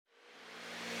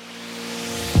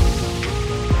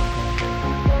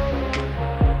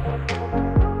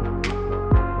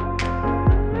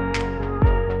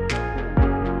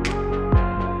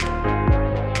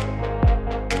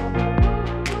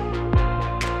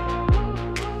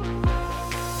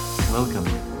welcome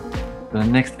to the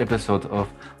next episode of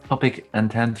Topic and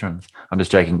Tantrums. I'm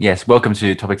just joking. Yes, welcome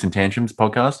to Topics and Tantrums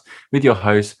podcast with your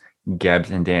hosts,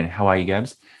 Gabs and Dan. How are you,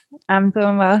 Gabs? I'm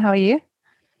doing well. How are you?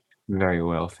 Very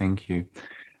well, thank you.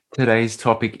 Today's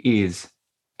topic is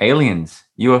aliens,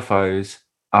 UFOs.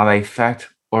 Are they fact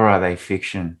or are they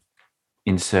fiction?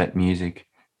 Insert music.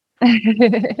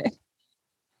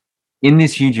 In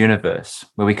this huge universe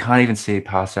where we can't even see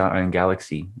past our own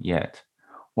galaxy yet,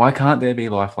 why can't there be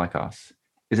life like us?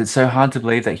 Is it so hard to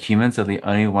believe that humans are the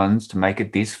only ones to make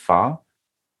it this far?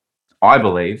 I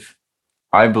believe,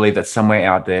 I believe that somewhere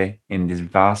out there in this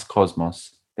vast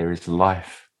cosmos, there is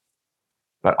life.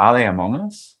 But are they among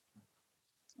us?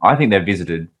 I think they're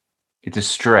visited. It's a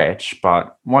stretch,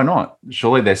 but why not?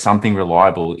 Surely there's something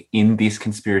reliable in this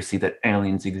conspiracy that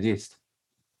aliens exist.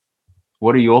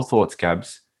 What are your thoughts,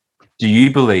 Gabs? Do you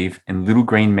believe in little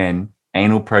green men,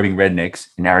 anal probing rednecks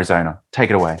in Arizona?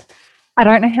 Take it away. I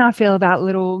don't know how I feel about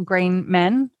little green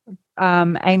men,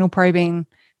 anal probing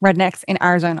rednecks in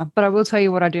Arizona, but I will tell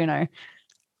you what I do know.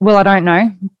 Well, I don't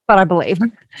know, but I believe.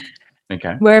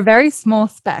 Okay. We're a very small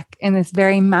speck in this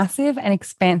very massive and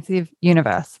expansive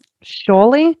universe.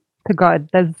 Surely, to God,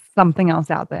 there's something else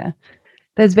out there.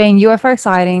 There's been UFO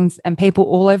sightings and people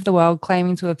all over the world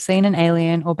claiming to have seen an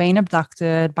alien or been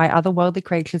abducted by otherworldly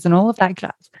creatures and all of that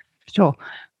jazz. Sure.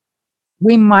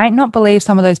 We might not believe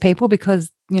some of those people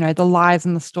because, the lies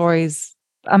and the stories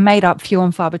are made up few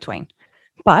and far between.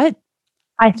 But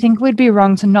I think we'd be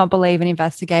wrong to not believe and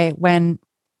investigate when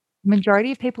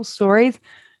majority of people's stories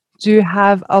do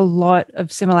have a lot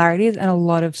of similarities and a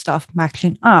lot of stuff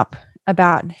matching up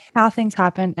about how things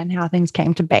happened and how things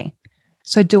came to be.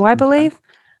 So do I believe?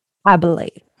 I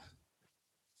believe.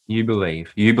 You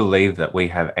believe that we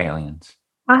have aliens.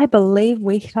 I believe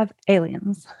we have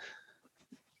aliens.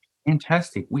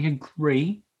 Fantastic. We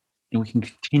agree and we can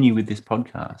continue with this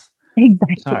podcast.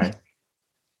 Exactly. So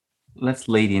let's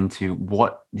lead into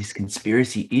what this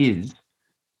conspiracy is.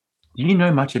 Do you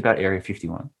know much about Area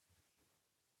 51?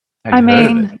 Have you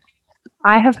heard of it?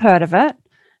 I have heard of it,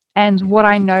 and what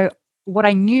I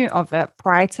knew of it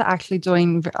prior to actually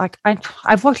doing,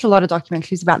 I've watched a lot of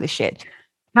documentaries about this shit.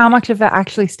 How much of it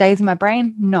actually stays in my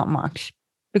brain? Not much,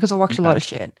 because I watch a lot of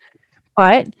shit.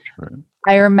 But True.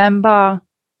 I remember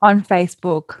on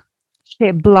Facebook,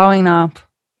 shit blowing up.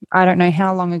 I don't know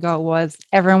how long ago it was.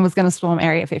 Everyone was going to storm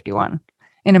Area 51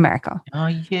 in America. Oh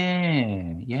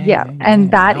yeah. Yeah. And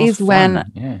that was is when,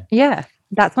 fun. yeah,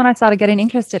 that's when I started getting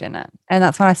interested in it. And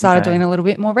that's when I started doing a little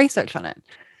bit more research on it.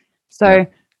 So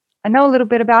I know a little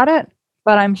bit about it,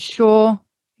 but I'm sure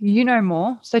you know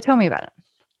more. So tell me about it.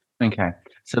 Okay.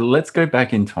 So let's go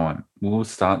back in time. We'll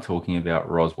start talking about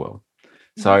Roswell.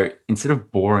 So instead of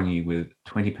boring you with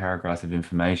 20 paragraphs of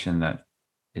information that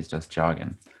is just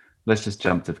jargon, let's just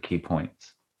jump to the key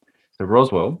points. So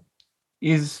Roswell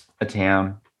is a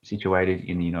town situated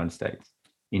in the United States,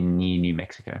 in near New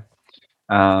Mexico.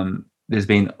 There's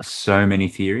been so many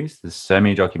theories, there's so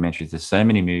many documentaries, there's so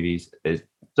many movies, there's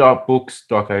books,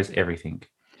 docos, everything.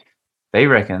 They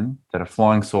reckon that a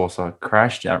flying saucer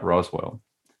crashed at Roswell.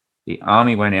 The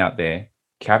army went out there,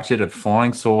 captured a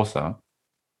flying saucer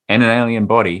and an alien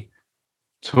body,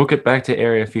 took it back to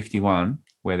Area 51,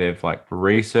 where they've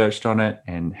researched on it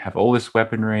and have all this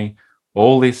weaponry,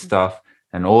 all this stuff,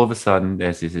 and all of a sudden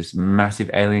there's this massive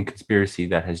alien conspiracy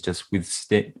that has just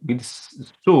withstood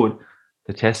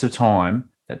the test of time,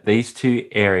 that these two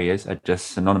areas are just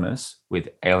synonymous with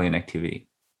alien activity.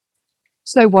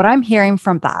 So what I'm hearing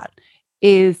from that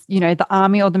is, the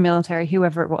army or the military,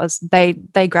 whoever it was, they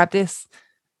grabbed this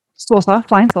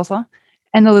flying saucer,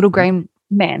 and the little green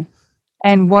man.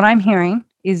 And what I'm hearing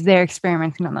is they're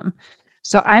experimenting on them.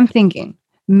 So I'm thinking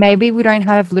maybe we don't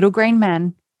have little green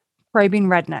men probing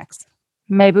rednecks.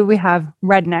 Maybe we have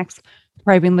rednecks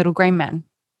probing little green men.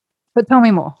 But tell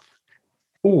me more.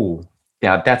 Oh,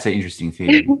 yeah, that's an interesting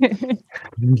theory.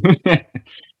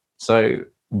 So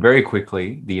very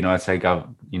quickly, the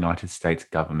United States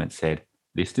government said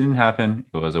this didn't happen.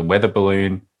 It was a weather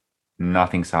balloon.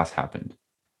 Nothing sus happened.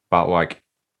 But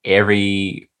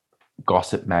every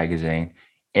gossip magazine,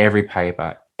 every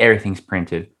paper, everything's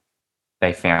printed.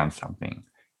 They found something.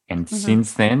 And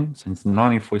since then, since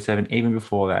 1947, even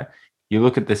before that, you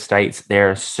look at the states,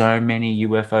 there are so many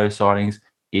UFO sightings,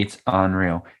 it's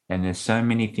unreal. And there's so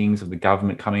many things of the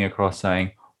government coming across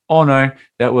saying, oh no,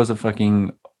 that was a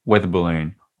fucking weather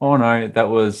balloon. Oh no, that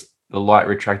was the light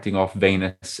retracting off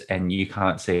Venus and you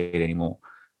can't see it anymore.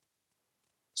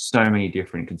 So many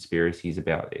different conspiracies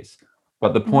about this.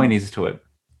 But the point is to it,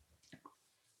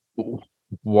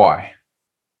 why?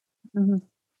 Mm-hmm.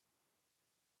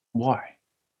 Why?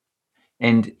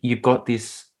 And you've got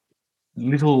this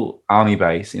little army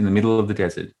base in the middle of the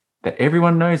desert that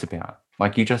everyone knows about.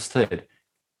 Like you just said,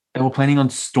 they were planning on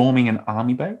storming an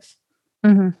army base.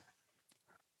 Mhm.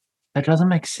 That doesn't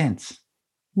make sense.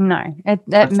 No, it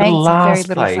That's the makes very last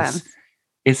little place. sense.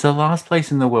 It's the last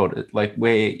place in the world, like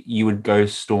where you would go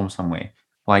storm somewhere.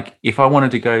 Like if I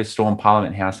wanted to go storm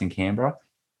Parliament House in Canberra,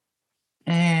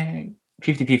 eh,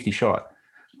 50-50 shot.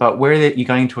 But where you're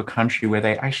going to a country where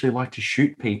they actually like to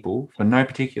shoot people for no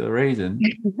particular reason,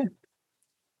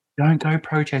 don't go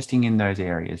protesting in those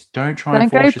areas. Don't try and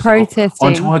Don't go force yourself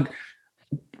onto protesting.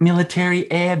 a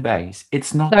military air base.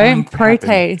 It's not going Don't to happen.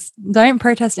 protest. Don't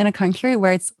protest in a country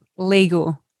where it's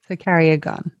legal to carry a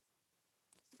gun.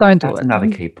 Don't do That's it. another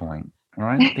key point. All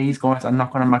right. These guys are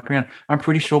not going to muck around. I'm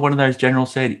pretty sure one of those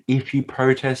generals said, if you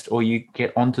protest or you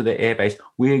get onto the airbase,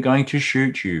 we're going to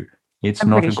shoot you. It's I'm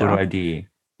not pretty a good sure. idea.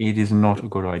 It is not a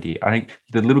good idea. I think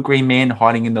the little green man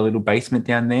hiding in the little basement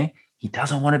down there, he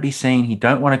doesn't want to be seen. He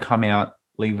don't want to come out.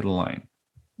 Leave it alone.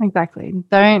 Exactly.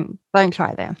 Don't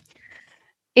try there.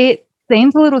 It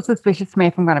seems a little suspicious to me,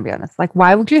 if I'm going to be honest. Like,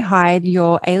 why would you hide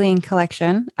your alien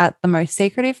collection at the most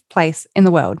secretive place in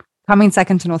the world? Coming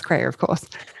second to North Korea, of course.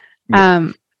 Yeah.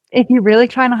 If you're really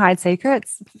trying to hide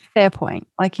secrets, fair point.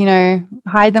 Like,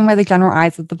 hide them where the general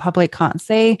eyes of the public can't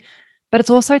see. But it's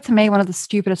also, to me, one of the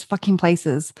stupidest fucking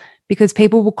places because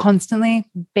people will constantly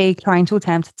be trying to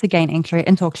attempt to gain entry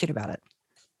and talk shit about it.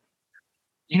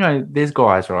 There's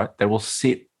guys, right, that will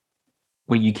sit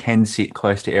where you can sit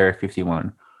close to Area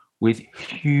 51 with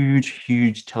huge,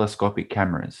 huge telescopic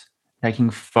cameras taking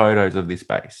photos of this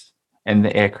base and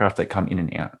the aircraft that come in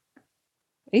and out.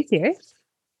 Are you serious?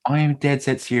 I am dead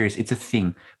set serious. It's a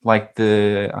thing. Like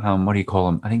the what do you call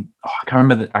them? I can't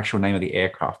remember the actual name of the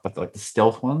aircraft, but like the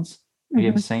stealth ones. Have you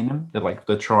ever seen them? They're like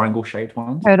the triangle shaped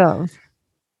ones. Heard of.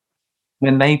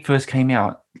 When they first came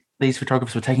out, these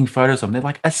photographers were taking photos of them. They're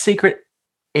like a secret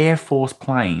Air Force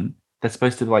plane that's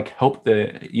supposed to like help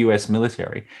the US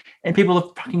military, and people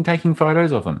are fucking taking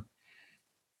photos of them.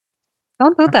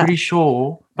 Don't do I'm that. pretty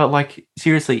sure, but like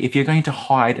seriously, if you're going to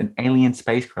hide an alien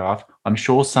spacecraft, I'm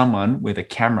sure someone with a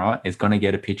camera is going to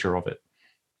get a picture of it.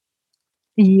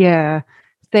 Yeah.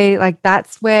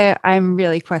 That's where I'm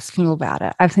really questionable about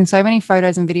it. I've seen so many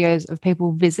photos and videos of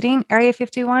people visiting Area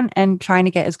 51 and trying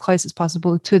to get as close as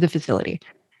possible to the facility.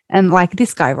 And like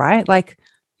this guy, right? Like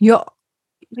you're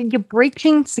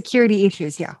breaching security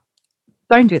issues here.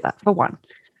 Don't do that, for one.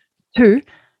 Two,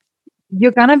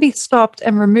 you're gonna be stopped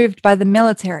and removed by the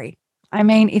military. I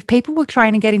mean, if people were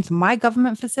trying to get into my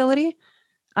government facility,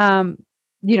 um,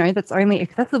 that's only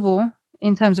accessible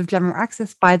in terms of general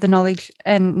access by the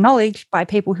knowledge by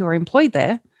people who are employed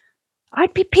there,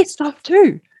 I'd be pissed off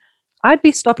too. I'd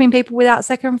be stopping people without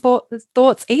second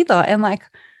thoughts either. And like,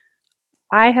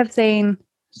 I have seen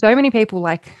so many people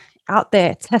like out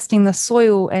there testing the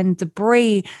soil and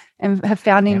debris and have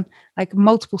found in like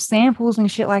multiple samples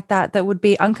and shit like that would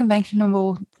be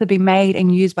unconventional to be made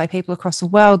and used by people across the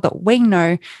world that we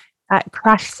know at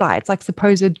crash sites, like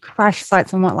supposed crash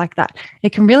sites and what like that.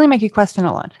 It can really make you question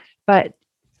a lot. But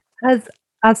as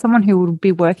someone who would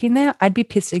be working there, I'd be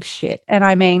pissed as shit. And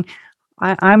I mean,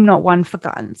 I'm not one for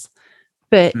guns.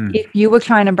 But if you were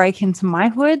trying to break into my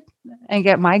hood and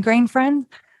get my green friend,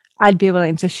 I'd be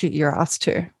willing to shoot your ass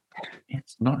too.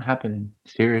 It's not happening.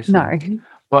 Seriously. No.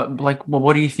 But like, well,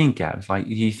 what do you think, Gabs? Like,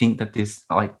 do you think that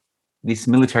this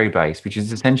military base, which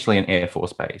is essentially an Air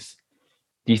Force base,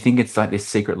 do you think it's like this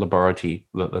secret laboratory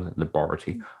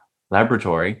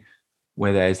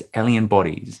where there's alien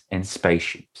bodies and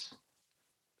spaceships?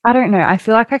 I don't know. I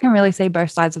feel like I can really see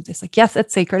both sides of this. Like, yes,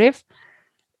 it's secretive.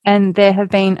 And there have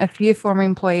been a few former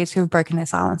employees who have broken their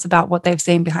silence about what they've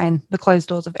seen behind the closed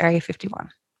doors of Area 51.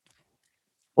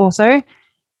 Also,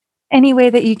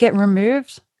 anywhere that you get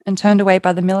removed and turned away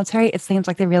by the military, it seems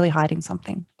like they're really hiding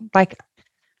something. Like,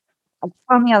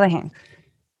 on the other hand,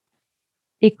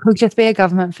 it could just be a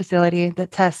government facility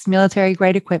that tests military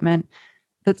grade equipment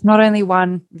that's not only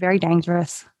one, very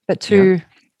dangerous, but two,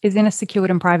 is in a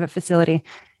secured and private facility.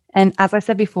 And as I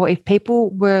said before, if people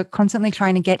were constantly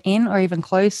trying to get in or even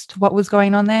close to what was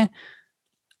going on there,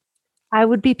 I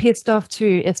would be pissed off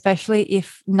too, especially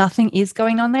if nothing is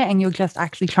going on there and you're just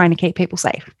actually trying to keep people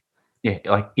safe. Yeah,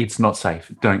 like it's not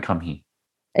safe. Don't come here.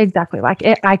 Exactly. Like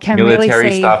I can Military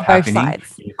really see stuff both happening.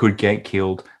 sides. You could get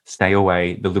killed. Stay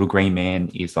away. The little green man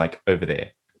is like over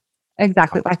there.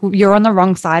 Exactly. Like you're on the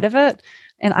wrong side of it.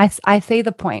 And I see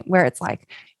the point where it's like,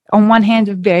 on one hand,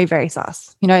 very, very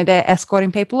sus. They're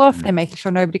escorting people off. They're making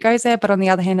sure nobody goes there. But on the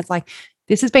other hand, it's like,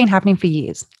 this has been happening for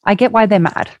years. I get why they're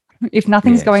mad. If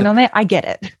nothing's going on there, I get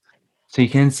it. So you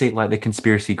can see like the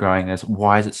conspiracy growing as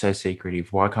why is it so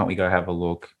secretive? Why can't we go have a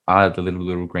look? Are the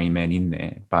little green men in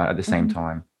there? But at the same Mhm.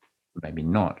 time, maybe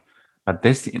not. But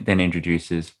this then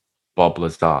introduces Bob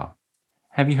Lazar.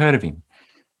 Have you heard of him?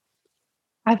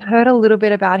 I've heard a little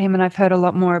bit about him, and I've heard a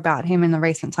lot more about him in the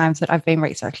recent times that I've been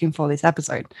researching for this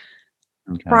episode.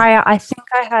 Okay. Prior, I think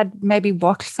I had maybe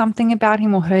watched something about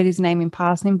him or heard his name in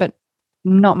passing, but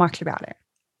not much about it.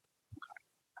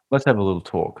 Let's have a little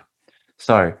talk.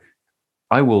 So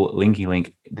I will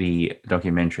link the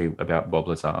documentary about Bob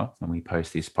Lazar when we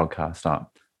post this podcast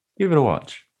up. Give it a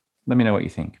watch. Let me know what you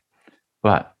think.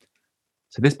 But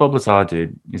so this Bob Lazar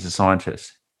dude is a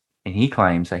scientist, and he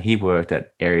claims that he worked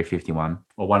at Area 51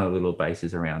 or one of the little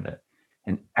bases around it,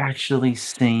 and actually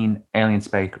seen alien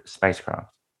spacecraft.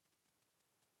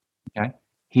 Okay,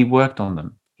 he worked on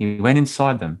them. He went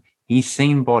inside them. He's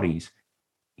seen bodies.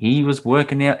 He was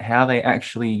working out how they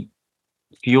actually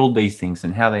fueled these things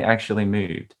and how they actually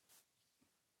moved.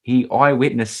 He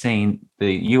eyewitness seen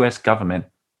the US government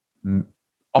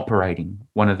operating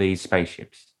one of these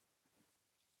spaceships.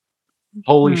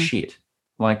 Holy Hmm. shit.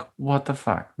 Like, what the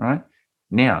fuck, right?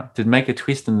 Now, to make a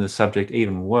twist in the subject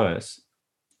even worse,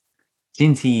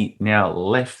 since he now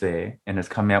left there and has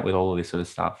come out with all of this sort of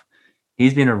stuff,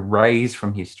 he's been erased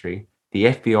from history. The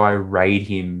FBI raid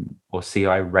him or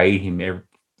CIA raid him every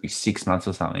 6 months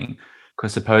or something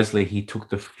because supposedly he took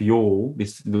the fuel,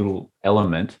 this little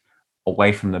element,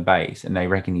 away from the base, and they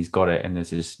reckon he's got it, and there's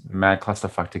this mad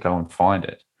clusterfuck to go and find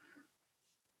it.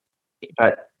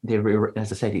 But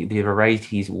as I said, they've erased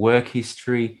his work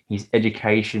history, his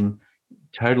education,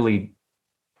 totally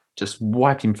just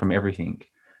wiped him from everything.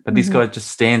 But this Mhm. guy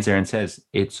just stands there and says,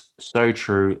 "It's so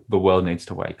true. The world needs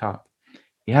to wake up."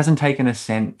 He hasn't taken a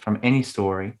cent from any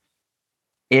story.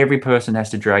 Every person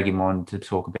has to drag him on to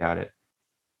talk about it.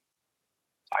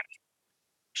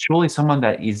 Surely someone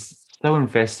that is so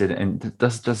invested and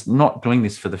does not doing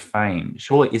this for the fame.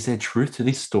 Surely, is there truth to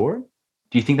this story?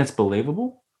 Do you think that's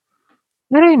believable?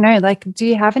 I don't know. Like, do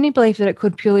you have any belief that it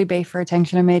could purely be for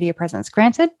attention and media presence?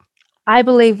 Granted, I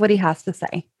believe what he has to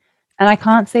say. And I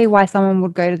can't see why someone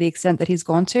would go to the extent that he's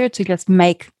gone to just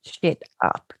make shit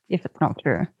up if it's not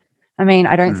true. I mean,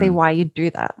 I don't see Mm, why you'd do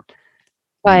that. mm.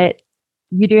 But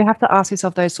you do have to ask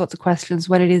yourself those sorts of questions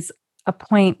when it is a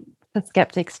point for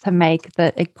skeptics to make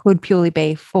that it could purely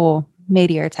be for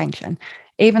media attention.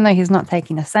 Even though he's not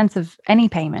taking a sense of any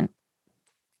payment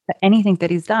for anything that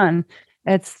he's done,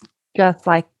 it's just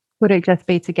like, could it just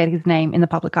be to get his name in the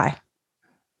public eye?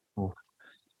 Well,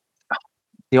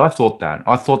 yeah, I thought that.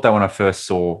 I thought that when I first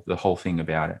saw the whole thing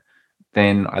about it.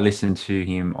 Then I listened to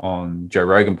him on Joe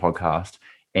Rogan podcast,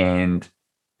 and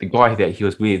the guy that he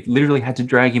was with literally had to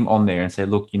drag him on there and say,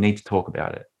 "Look, you need to talk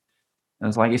about it." And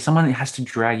it's like, if someone has to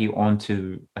drag you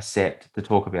onto a set to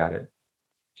talk about it,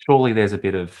 surely there's a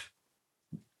bit of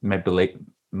maybe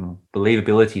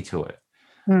believability to it.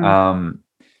 Hmm. Um,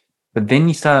 but then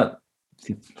you start,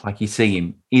 like, you see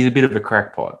him, he's a bit of a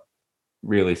crackpot,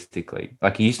 realistically.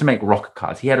 Like, he used to make rocket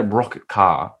cars. He had a rocket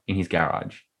car in his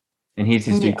garage. And here's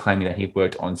this Yeah. dude claiming that he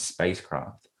worked on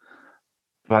spacecraft.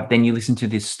 But then you listen to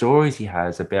these stories he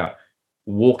has about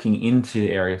walking into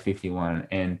Area 51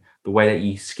 and the way that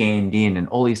he scanned in and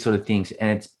all these sort of things.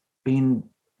 And been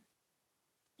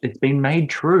it's been made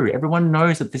true. Everyone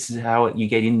knows that this is how you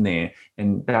get in there,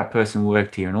 and that person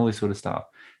worked here and all this sort of stuff.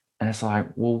 And it's like,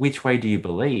 well, which way do you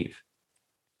believe?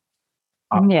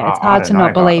 Yeah, it's I hard don't to know,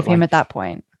 not but believe him like, at that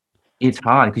point. it's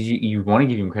hard because you want to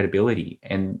give him credibility,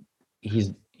 and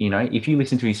he's, if you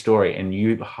listen to his story and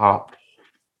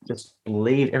just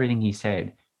believe everything he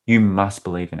said, you must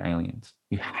believe in aliens.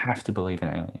 You have to believe in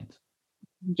aliens,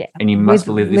 Yeah, and you must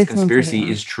with believe this listening to conspiracy him.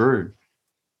 is true.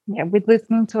 Yeah, with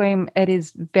listening to him, it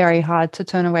is very hard to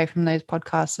turn away from those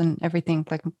podcasts and everything,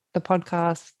 like the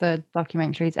podcasts, the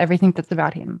documentaries, everything that's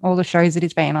about him, all the shows that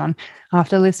he's been on.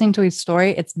 After listening to his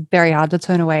story, it's very hard to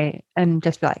turn away and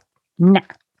just be like, nah.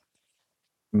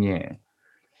 Yeah.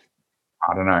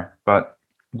 I don't know, but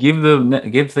give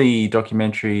the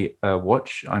documentary a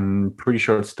watch. I'm pretty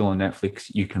sure it's still on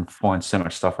Netflix. You can find so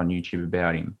much stuff on YouTube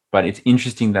about him. But it's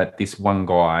interesting that this one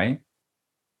guy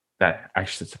that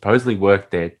actually supposedly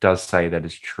worked there does say that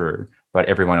it's true, but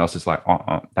everyone else is like,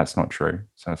 that's not true.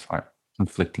 So it's like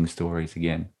conflicting stories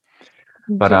again.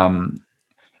 But Yeah.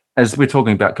 as we're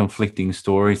talking about conflicting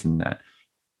stories and that,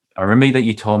 I remember that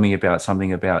you told me about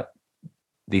something about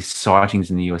these sightings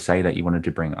in the USA that you wanted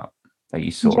to bring up that you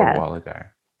saw a Yeah. while ago.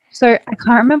 So I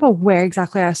can't remember where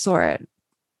exactly I saw it,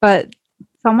 but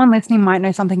someone listening might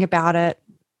know something about it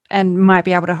and might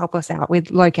be able to help us out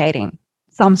with locating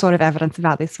some sort of evidence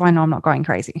about this. So I know I'm not going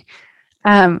crazy.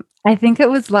 I think it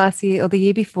was last year or the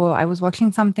year before. I was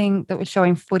watching something that was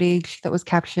showing footage that was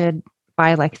captured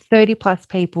by like 30 plus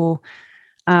people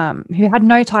who had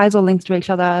no ties or links to each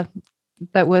other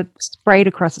that were sprayed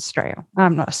across Australia.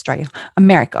 Not Australia,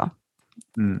 America.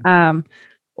 Mm.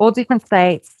 All different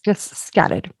states, just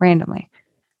scattered randomly.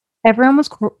 Everyone was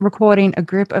recording a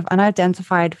group of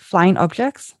unidentified flying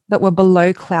objects that were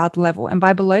below cloud level. And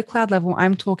by below cloud level,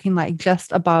 I'm talking like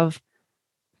just above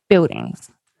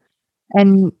buildings.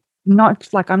 And not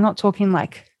like, I'm not talking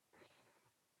like,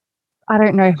 I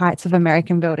don't know heights of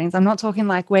American buildings. I'm not talking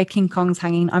like where King Kong's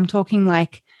hanging. I'm talking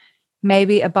like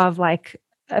maybe above like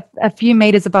a few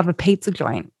meters above a pizza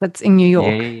joint that's in New Yeah,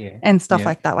 York yeah, yeah. and stuff Yeah.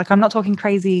 like that. Like, I'm not talking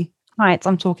crazy heights.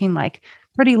 I'm talking like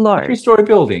pretty A low. two-story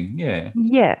building. Yeah.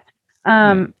 Yeah.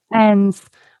 Yeah. And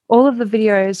all of the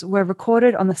videos were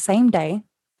recorded on the same day.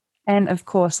 And of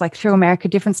course, like through America,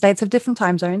 different states have different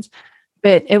time zones,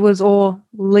 but it was all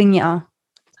linear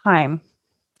time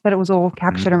that it was all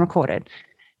captured and Mm. recorded.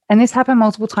 And this happened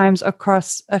multiple times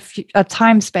across a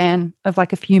time span of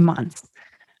like a few months.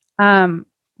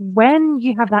 When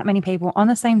you have that many people on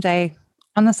the same day,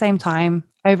 on the same time,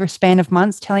 over a span of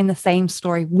months, telling the same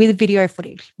story with video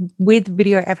footage, with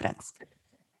video evidence,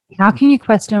 how can you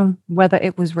question whether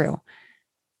it was real?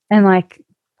 And like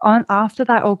on after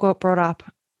that all got brought up,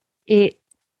 it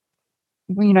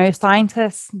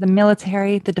scientists, the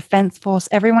military, the defense force,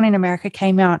 everyone in America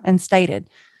came out and stated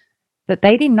that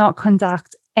they did not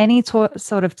conduct any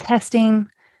sort of testing,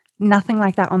 nothing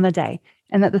like that on the day.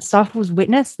 And that the stuff was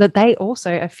witnessed, that they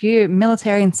also, a few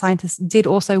military and scientists did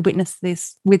also witness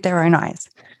this with their own eyes.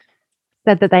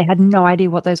 Said that they had no idea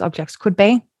what those objects could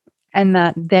be, and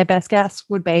that their best guess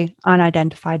would be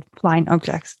unidentified flying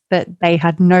objects, that they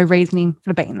had no reasoning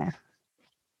for being there.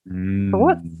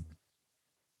 Thoughts? Mm.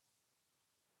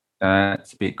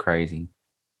 That's a bit crazy.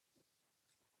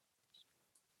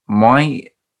 My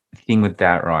thing with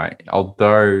that, right?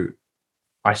 Although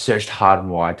I searched hard and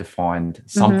wide to find Mm-hmm,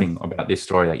 something about this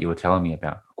story that you were telling me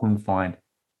about, I couldn't find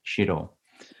shit all.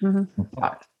 mm-hmm,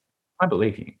 But I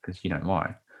believe you because you don't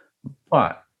lie.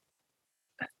 But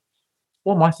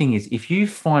well, my thing is, if you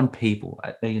find people,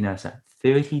 so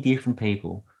 30 different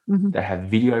people mm-hmm. that have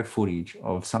video footage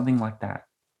of something like that,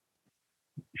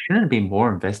 shouldn't it be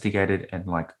more investigated and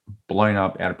like blown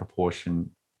up out of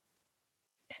proportion?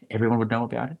 Everyone would know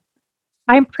about it.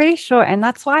 I'm pretty sure, and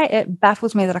that's why it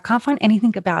baffles me that I can't find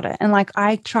anything about it. And like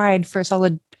I tried for a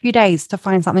solid few days to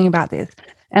find something about this.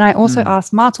 And I also Mm.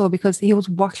 asked Martel because he was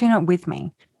watching it with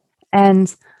me.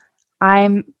 And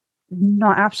I'm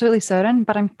not absolutely certain,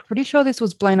 but I'm pretty sure this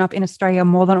was blown up in Australia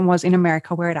more than it was in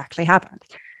America where it actually happened.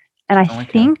 And I Oh,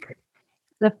 okay. think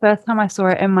the first time I saw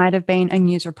it, it might have been a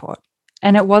news report.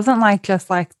 And it wasn't like just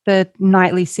like the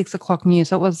nightly 6 o'clock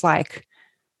news. It was like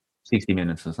 60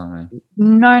 minutes or something.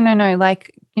 no.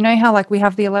 Like, you know how like we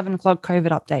have the 11 o'clock COVID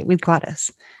update with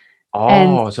Gladys.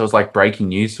 And Oh, so it's like breaking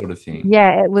news sort of thing.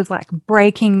 yeah, it was like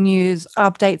breaking news,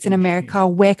 updates in Oh, shit. America,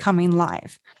 we're coming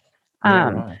live. Yeah,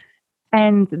 Um, right.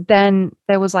 and then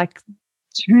there was like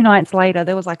 2 nights later,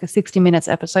 there was like a 60 minutes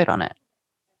episode on it.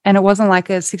 And it wasn't like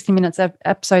a 60 minutes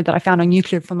episode that I found on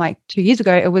YouTube from like 2 years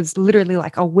ago. It was literally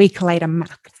like a week later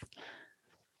max.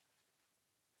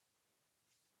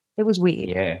 It was weird.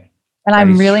 Yeah, And that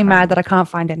I'm is really mad strange. that I can't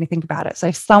find anything about it. So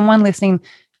if someone listening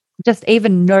just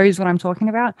even knows what I'm talking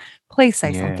about, please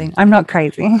say Yeah. something. I'm not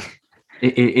crazy.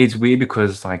 It's weird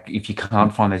because like if you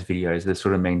can't find those videos, that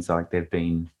sort of means like they've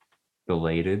been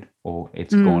deleted or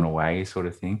it's gone Mm, away sort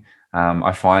of thing.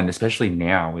 I find especially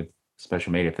now with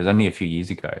social media, if there's only a few years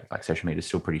ago, like social media is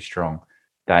still pretty strong,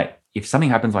 that if something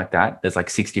happens like that, there's like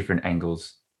 6 different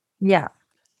angles yeah.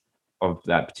 of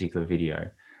that particular video.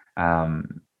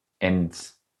 And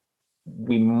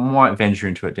we might venture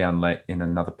into it down late in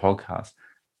another podcast,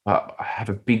 but I have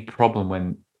a big problem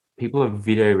when people are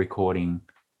video recording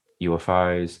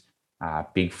UFOs,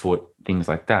 Bigfoot, things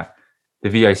like that. The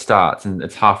video starts and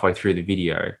it's halfway through the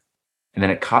video and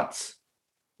then it cuts.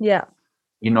 Yeah.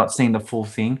 You're not seeing the full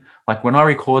thing. Like when I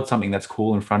record something that's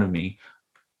cool in front of me,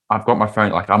 I've got my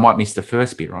phone, like I might miss the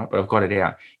first bit, right? But I've got it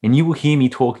out. And you will hear me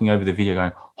talking over the video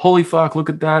going, holy fuck, look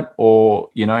at that. Or,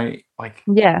 like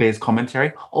Yeah. there's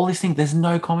commentary. All these things, there's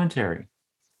no commentary.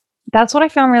 That's what I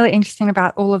found really interesting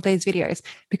about all of these videos,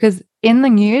 because in the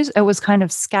news, it was kind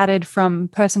of scattered from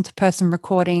person to person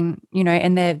recording,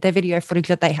 and their video footage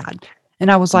that they had. And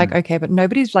I was like, Mm. okay, but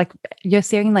nobody's like, you're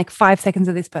seeing like 5 seconds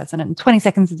of this person and 20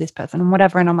 seconds of this person and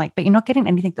whatever. And I'm like, but you're not getting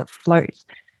anything that flows.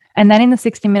 And then in the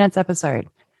 60 Minutes episode,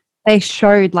 they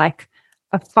showed like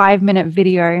a 5-minute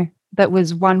video that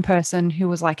was one person who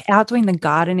was like out doing the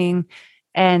gardening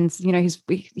and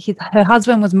her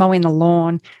husband was mowing the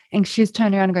lawn, and she's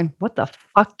turning around and going, "What the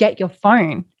fuck? Get your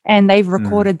phone!" And they've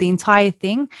recorded the entire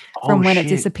thing Oh from when it shit!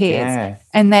 disappears, Yeah,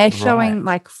 and they're right. showing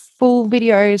like full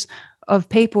videos of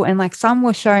people, and like some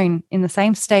were shown in the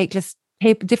same state, just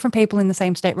different people in the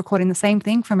same state recording the same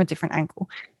thing from a different angle,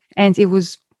 and it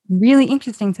was really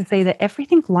interesting to see that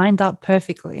everything lined up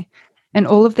perfectly. And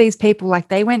all of these people, like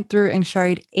they went through and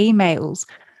showed emails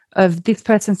of this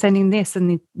person sending this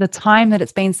and the time that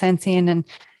it's been sent in, and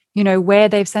where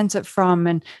they've sent it from,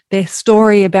 and their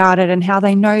story about it and how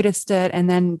they noticed it. And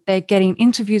then they're getting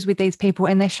interviews with these people,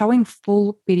 and they're showing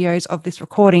full videos of this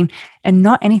recording and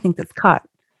not anything that's cut.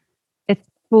 It's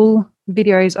full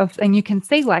videos of, and you can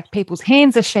see like people's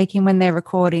hands are shaking when they're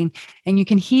recording, and you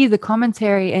can hear the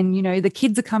commentary, and the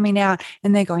kids are coming out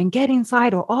and they're going, "Get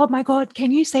inside," or, "Oh my God,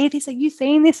 can you see this? Are you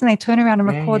seeing this?" And they turn around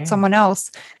and Yeah, record yeah. someone else.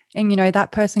 And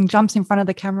that person jumps in front of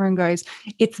the camera and goes,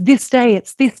 "It's this day,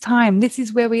 it's this time, this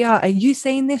is where we are. Are you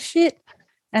seeing this shit?"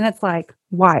 And it's like,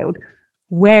 wild.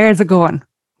 Where is it gone?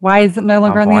 Why is it no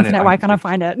longer Can't on the find it. internet? Why can't I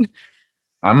find it?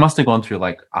 I must have gone through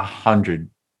like 100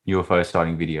 UFO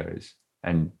sighting videos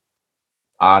and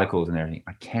articles and everything.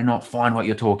 I cannot find what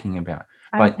you're talking about.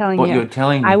 I'm But telling what you, you're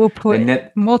telling I me, will the put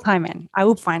net more time in. I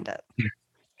will find it.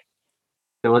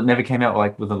 there never came out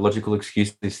like with a logical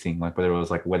excuse. This thing, like whether it was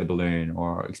like a weather balloon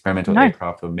or experimental No,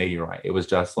 aircraft or meteorite, it was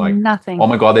just like, oh nothing.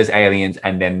 my god, there's aliens,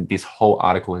 and then this whole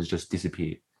article has just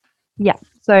disappeared. Yeah.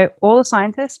 So all the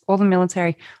scientists, all the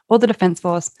military, all the defense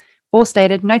force, all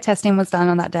stated no testing was done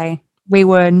on that day. We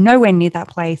were nowhere near that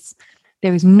place.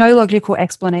 There is no logical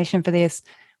explanation for this.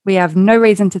 We have no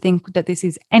reason to think that this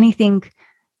is anything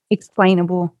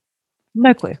explainable.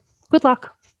 No clue. Good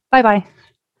luck. Bye bye.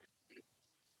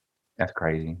 That's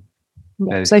crazy. Yeah.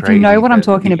 That is So if you know crazy. what I'm The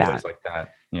talking videos about, like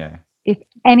that. Yeah. if Let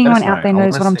anyone us out know. there I want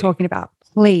knows to what I'm see. talking about,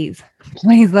 please,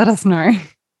 please let us know.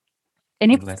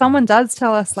 And if Let someone does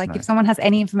tell us, us like if know. someone has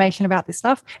any information about this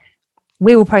stuff,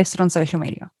 we will post it on social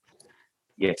media.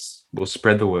 Yes, we'll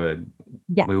spread the word.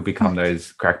 Yeah. We will become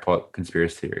those crackpot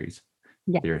conspiracy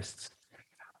Yeah. theorists.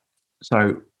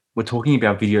 So we're talking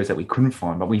about videos that we couldn't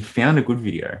find, but we found a good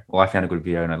video. Well, I found a good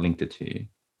video and I linked it to you.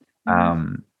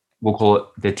 Mhm. We'll call it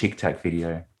the Tic Tac video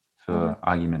Mhm. for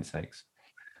argument's sakes.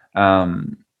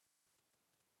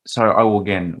 So I will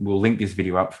we'll link this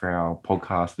video up for our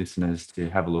podcast listeners to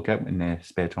have a look at in their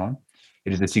spare time.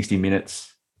 It is a 60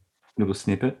 minutes little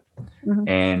snippet, Mhm.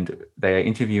 and they are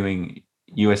interviewing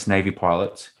US Navy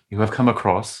pilots who have come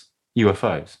across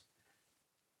UFOs.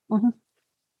 Mhm.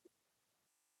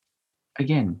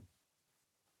 Again,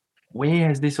 where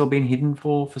has this all been hidden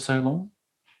for so long?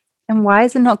 And why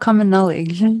is it not common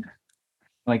knowledge?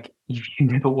 Like, if you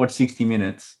never watched 60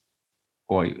 Minutes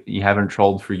or you haven't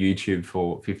trolled through YouTube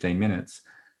for 15 minutes,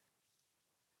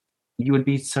 you would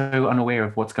be so unaware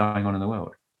of what's going on in the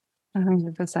world.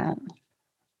 100%.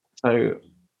 So,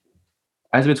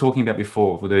 as we were talking about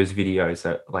before, for those videos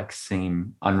that like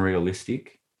seem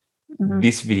unrealistic, Mhm.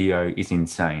 this video is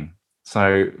insane.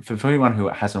 So, for anyone who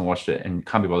hasn't watched it and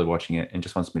can't be bothered watching it and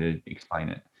just wants me to explain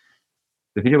it,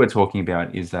 the video we're talking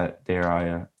about is that there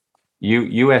are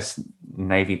US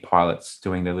Navy pilots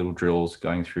doing their little drills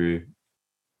going through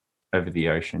over the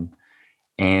ocean,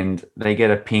 and they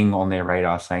get a ping on their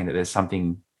radar saying that there's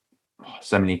something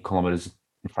so many kilometers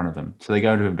in front of them. So they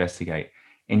go to investigate,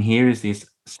 and here is this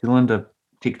cylinder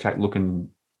tic tac looking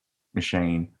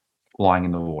machine flying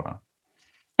in the water.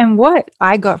 And what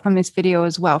I got from this video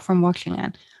as well, from watching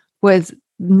it, was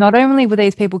not only were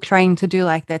these people trained to do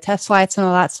like their test flights and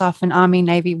all that stuff, and Army,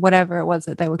 Navy, whatever it was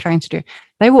that they were trained to do,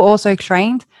 they were also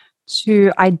trained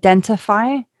to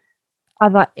identify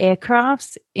other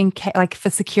aircrafts like for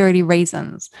security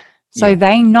reasons. So Yeah.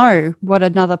 they know what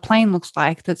another plane looks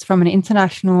like that's from an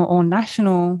international or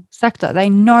national sector. They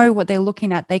know what they're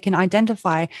looking at. They can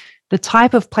identify the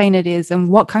type of plane it is and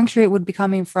what country it would be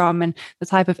coming from and the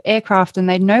type of aircraft. And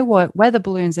they know what weather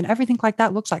balloons and everything like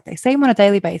that looks like. They see them on a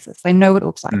daily basis. They know what it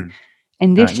looks like. Mm.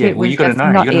 And this Yeah. shit Well, was you got to just know.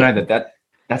 You not got to it. know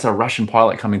that's a Russian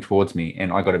pilot coming towards me,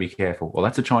 and I got to be careful. Or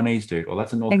that's a Chinese dude, or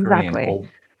that's a North Korean, Exactly. or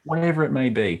whatever it may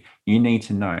be. You need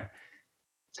to know.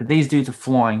 So these dudes are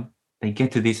flying. They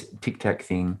get to this tic tac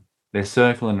thing. They're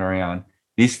circling around.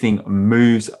 This thing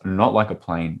moves not like a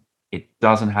plane. It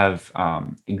doesn't have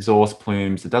exhaust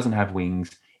plumes. It doesn't have wings.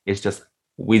 It's just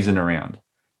whizzing around.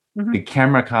 Mhm. The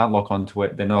camera can't lock onto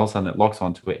it. Then all of a sudden it locks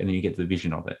onto it, and then you get the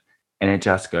vision of it, and it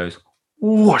just goes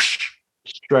whoosh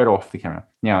straight off the camera.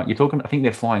 Now you're talking. I think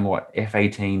they're flying what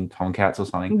F-18 Tomcats or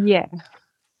something. Yeah.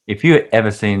 If you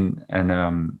ever seen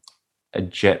a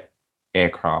jet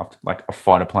aircraft, like a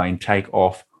fighter plane, take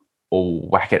off or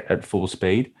whack it at full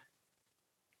speed,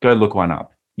 go look one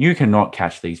up. You cannot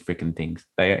catch these freaking things.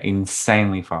 They are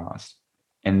insanely fast.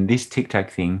 And this Tic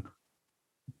Tac thing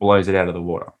blows it out of the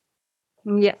water.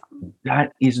 Yeah.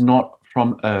 That is not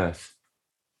from Earth.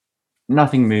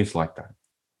 Nothing moves like that.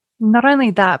 Not only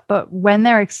that, but when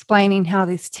they're explaining how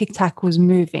this Tic Tac was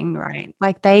moving, right?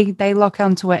 Like they lock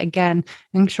onto it again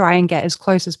and try and get as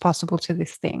close as possible to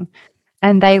this thing.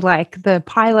 And they like the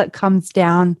pilot comes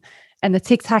down and the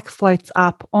Tic Tac floats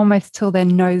up almost till they're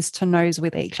nose to nose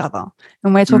with each other.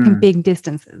 And we're talking big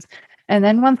distances. And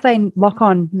then once they lock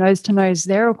on nose to nose,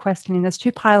 they're all questioning. There's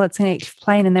two pilots in each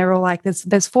plane, and they're all like,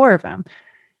 there's four of them,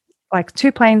 like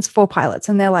two planes, four pilots.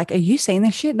 And they're like, are you seeing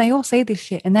this shit? And they all see this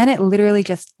shit. And then it literally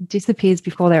just disappears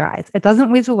before their eyes. It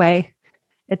doesn't whiz away.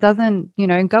 It doesn't,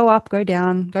 go up, go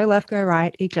down, go left, go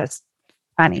right. It just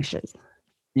vanishes.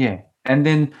 Yeah. And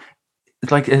then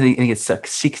it's like, I think it's like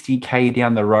 60K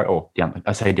down the road, or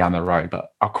I say down the road, but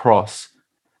across,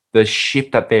 the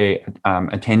ship that they're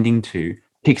attending to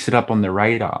picks it up on the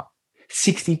radar.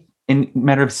 60 in a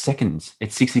matter of seconds.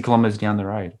 It's 60 kilometers down the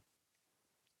road.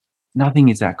 Nothing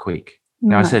is that quick.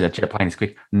 Now, I said a jet plane is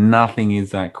quick. Nothing is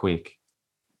that quick.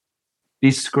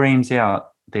 This screams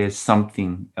out there's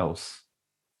something else.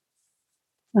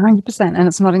 100%. And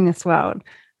it's not in this world.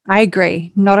 I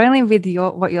agree. Not only with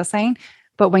what you're saying,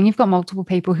 but when you've got multiple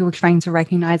people who are trained to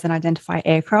recognize and identify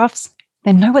aircrafts,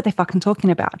 they know what they're fucking talking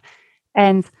about.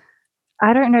 And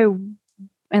I don't know.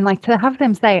 And like to have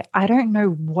them say, I don't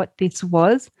know what this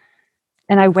was.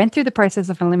 And I went through the process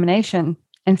of elimination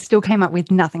and still came up with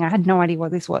nothing. I had no idea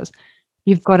what this was.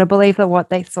 You've got to believe that what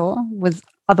they saw was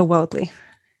otherworldly.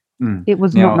 It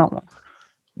was not normal.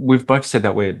 We've both said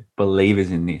that we're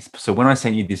believers in this. So when I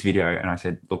sent you this video and I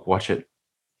said, look, watch it,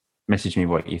 message me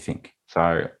what you think.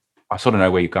 So I sort of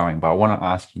know where you're going, but I want to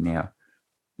ask you now,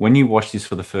 when you watched this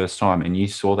for the first time and you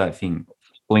saw that thing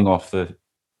pulling off the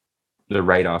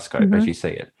radar scope as you see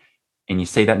it, and you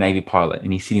see that Navy pilot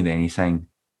and he's sitting there and he's saying,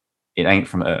 it ain't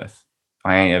from Earth.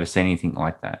 I ain't ever seen anything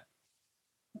like that.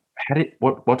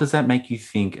 What does that make you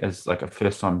think as like a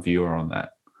first time viewer on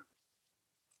that?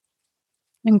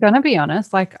 I'm going to be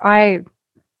honest, it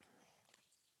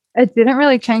didn't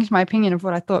really change my opinion of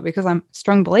what I thought because I'm a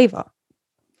strong believer.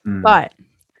 But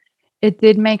it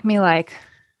did make me like,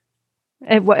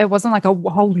 it wasn't like a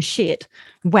holy shit,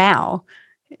 wow.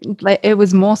 It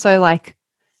was more so like,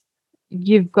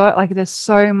 you've got like, there's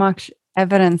so much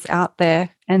evidence out there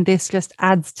and this just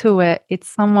adds to it. It's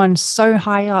someone so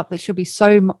high up that should be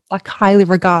so like highly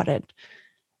regarded.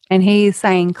 And he's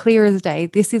saying clear as day,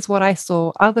 this is what I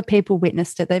saw. Other people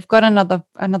witnessed it. They've got another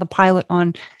pilot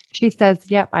on. She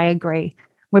says, yep, I agree.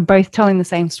 We're both telling the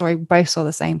same story. We both saw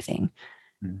the same thing.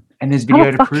 And there's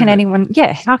video to prove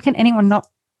it. How can anyone not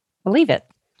believe it?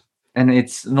 And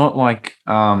it's not like,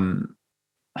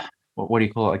 what do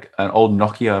you call it? Like an old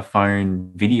Nokia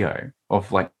phone video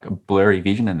of like a blurry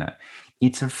vision in that.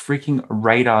 It's a freaking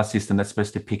radar system that's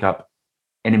supposed to pick up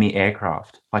enemy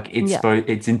aircraft. Like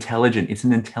it's intelligent. It's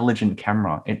an intelligent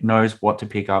camera. It knows what to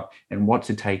pick up and what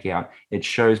to take out. It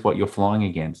shows what you're flying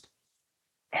against.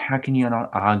 How can you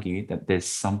not argue that there's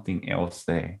something else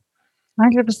there?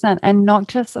 100%. And not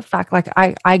just the fact, like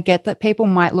I get that people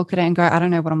might look at it and go, I don't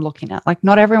know what I'm looking at. Like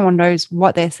not everyone knows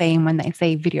what they're seeing when they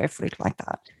see video footage like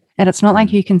that. And it's not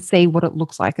like you can see what it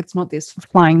looks like. It's not this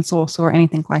flying saucer or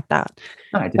anything like that.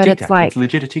 No, it's like it's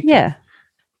legit a Tic Tac. Yeah.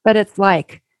 But it's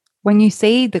like when you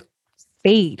see the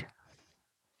speed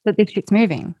that this shit's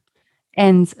moving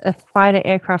and a fighter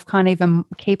aircraft can't even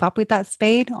keep up with that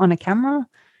speed on a camera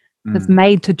that's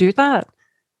made to do that.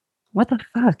 What the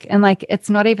fuck? And like, it's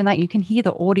not even that. You can hear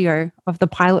the audio of the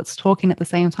pilots talking at the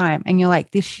same time. And you're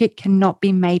like, this shit cannot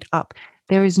be made up.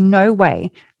 There is no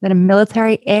way that a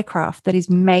military aircraft that is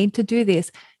made to do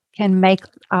this can make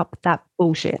up that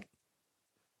bullshit.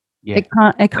 Yeah.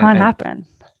 It can't happen.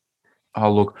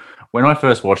 Oh, look, when I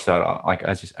first watched that, like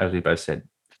as we both said,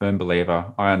 firm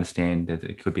believer, I understand that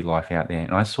it could be life out there.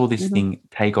 And I saw this thing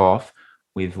take off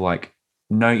with like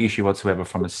no issue whatsoever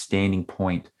from a standing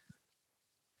point.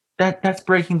 That's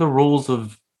breaking the rules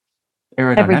of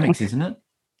aerodynamics, isn't it?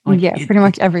 Like pretty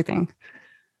much everything.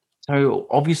 So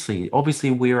obviously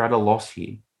we're at a loss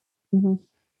here.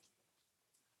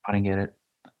 I don't get it.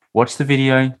 Watch the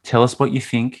video. Tell us what you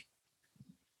think.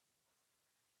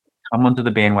 Come onto the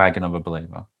bandwagon of a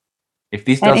believer. If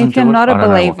this doesn't do it, I don't know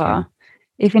what can.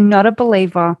 If you're not a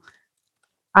believer,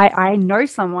 I know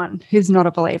someone who's not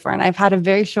a believer, and I've had a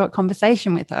very short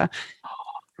conversation with her.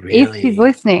 Really? If she's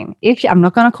listening, I'm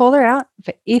not going to call her out,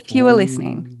 but if you are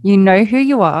listening, you know who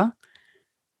you are.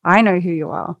 I know who you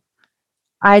are.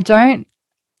 I don't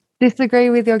disagree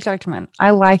with your judgment.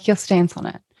 I like your stance on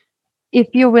it. If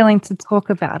you're willing to talk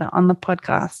about it on the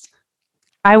podcast,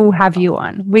 I will have you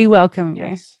on. We welcome you.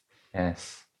 Yes.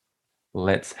 Yes.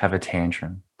 Let's have a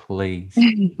tantrum, please.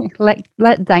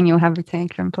 Let Daniel have a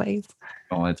tantrum, please.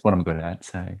 Oh, it's what I'm good at,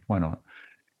 so why not?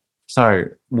 So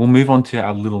we'll move on to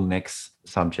our little next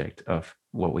subject of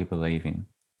what we believe in.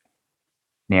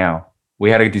 Now, we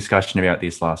had a discussion about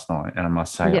this last night, and I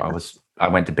must say, Yeah. I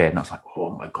went to bed and I was like,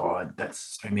 oh my God,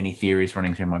 that's so many theories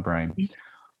running through my brain.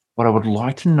 But I would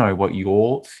like to know what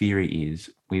your theory is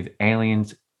with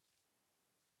aliens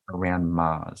around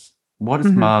Mars. What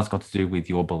has Mars got to do with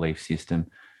your belief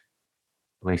system?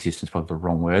 Belief system is probably the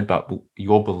wrong word, but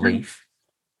your belief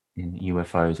in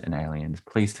UFOs and aliens.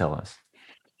 Please tell us.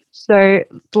 So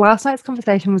last night's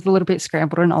conversation was a little bit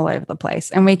scrambled and all over the place,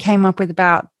 and we came up with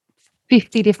about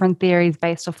 50 different theories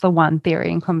based off the one theory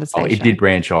in conversation. Oh, it did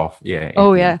branch off. Yeah.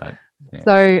 Oh, did, yeah. But, yeah.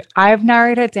 So I've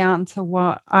narrowed it down to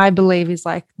what I believe is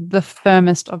like the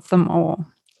firmest of them all.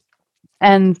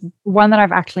 And one that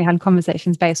I've actually had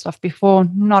conversations based off before,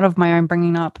 not of my own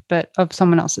bringing up, but of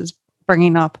someone else's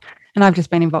bringing up. And I've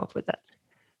just been involved with it.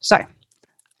 So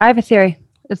I have a theory.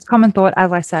 It's common thought,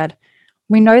 as I said.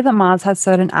 We know that Mars has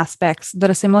certain aspects that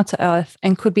are similar to Earth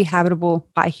and could be habitable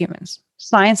by humans.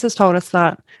 Science has told us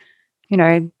that, you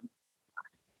know,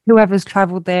 whoever's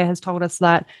traveled there has told us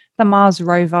that the Mars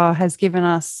rover has given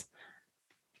us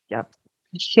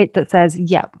shit that says,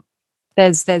 yep,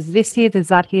 there's this here, there's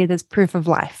that here, there's proof of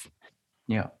life.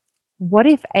 Yeah. What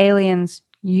if aliens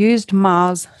used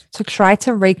Mars to try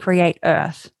to recreate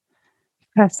Earth,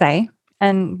 per se,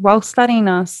 and while studying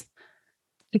us,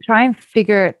 to try and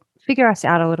figure us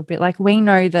out a little bit? Like, we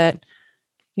know that,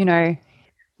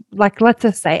 like, let's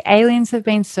just say aliens have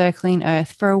been circling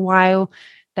Earth for a while.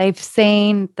 They've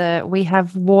seen that we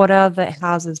have water that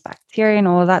houses bacteria and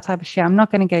all of that type of shit. I'm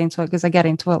not going to get into it because I get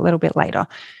into it a little bit later.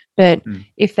 But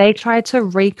if they try to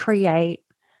recreate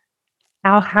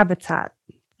our habitat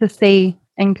to see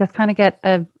and just kind of get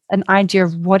an idea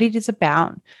of what it is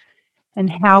about and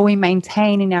how we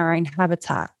maintain in our own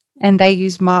habitat, and they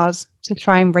use Mars to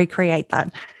try and recreate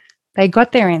that, they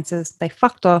got their answers. They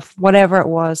fucked off, whatever it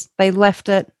was. They left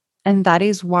it. And that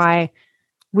is why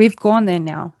we've gone there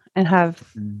now and have,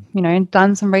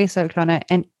 done some research on it.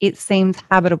 And it seems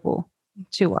habitable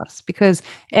to us because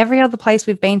every other place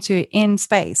we've been to in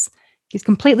space is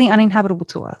completely uninhabitable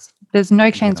to us. There's no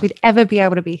chance we'd ever be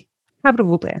able to be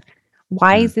habitable there.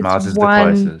 Why is this Mars is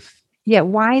one? the closest. Yeah.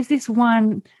 Why is this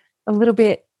one a little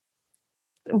bit?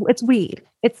 It's weird.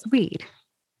 It's weird.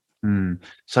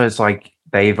 So it's like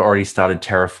they've already started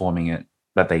terraforming it,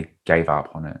 but they gave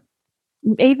up on it.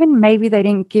 Even maybe they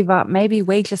didn't give up. Maybe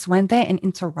we just went there and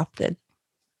interrupted.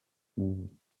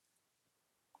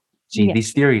 See,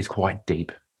 this theory is quite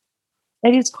deep.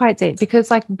 It is quite deep because,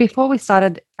 like, before we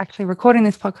started actually recording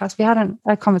this podcast, we had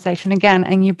a conversation again,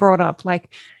 and you brought up,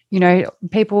 like,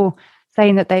 people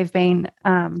saying that they've been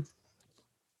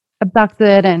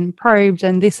abducted and probed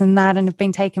and this and that and have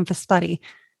been taken for study.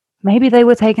 Maybe they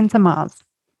were taken to Mars.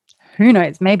 Who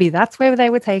knows? Maybe that's where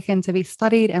they were taken to be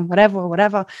studied and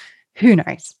whatever. Who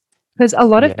knows? Because a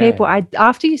lot of people,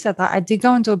 after you said that, I did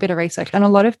go and do a bit of research, and a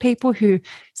lot of people who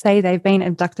say they've been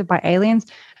abducted by aliens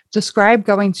describe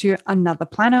going to another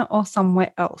planet or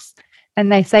somewhere else.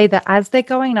 And they say that as they're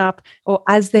going up or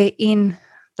as they're in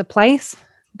the place,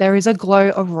 there is a glow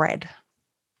of red.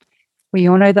 We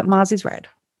all know that Mars is red.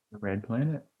 The red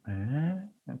planet.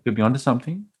 Could be onto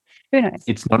something. Who knows?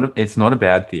 It's not a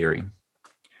bad theory.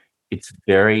 It's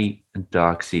very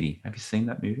Dark City. Have you seen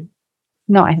that movie?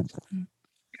 No, I haven't.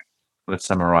 Let's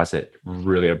summarize it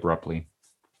really abruptly.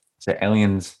 So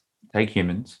aliens take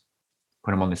humans,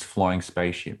 put them on this flying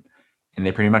spaceship, and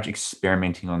they're pretty much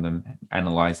experimenting on them,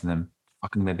 analyzing them,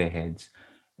 fucking with their heads,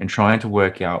 and trying to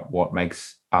work out what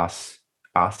makes us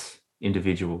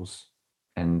individuals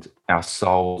and our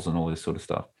souls and all this sort of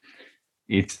stuff.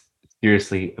 It's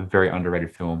seriously a very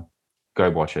underrated film. Go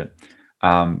watch it.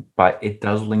 But it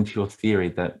does link to your theory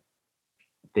that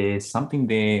there's something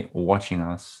there watching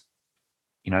us,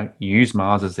 use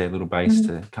Mars as their little base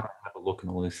to come have a look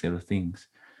and all these other things.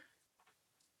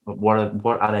 But what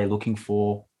are they looking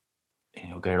for?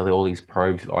 Go to all these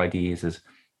probe ideas as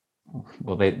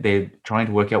well. They're trying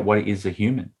to work out what it is a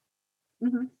human.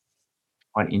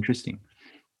 Quite interesting.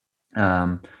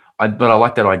 But I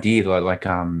like that idea. Like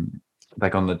on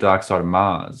the dark side of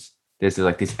Mars, there's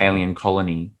like this alien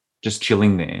colony just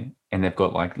chilling there, and they've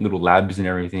got like little labs and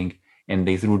everything, and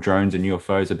these little drones and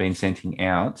UFOs have been sent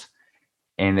out,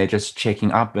 and they're just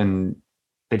checking up, and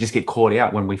they just get caught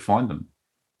out when we find them.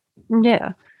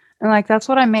 Yeah. And like, that's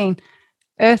what I mean.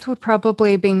 Earth would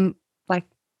probably have been like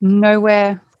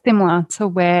nowhere similar to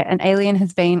where an alien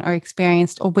has been or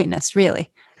experienced or witnessed, really.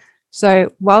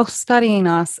 So while studying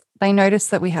us, They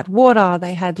noticed that we had water,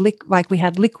 they had we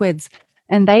had liquids,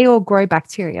 and they all grow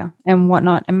bacteria and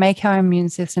whatnot and make our immune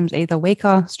systems either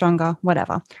weaker, stronger,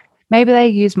 whatever. Maybe they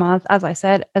use Mars, as I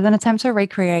said, as an attempt to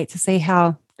recreate to see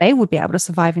how they would be able to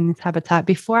survive in this habitat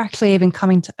before actually even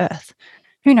coming to Earth.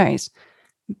 Who knows?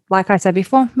 Like I said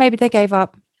before, maybe they gave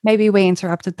up. Maybe we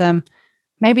interrupted them.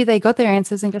 Maybe they got their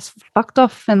answers and just fucked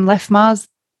off and left Mars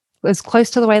as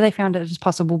close to the way they found it as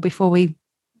possible before we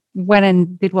went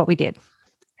and did what we did.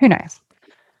 Who knows?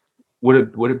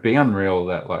 Would it be unreal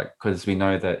that, like, because we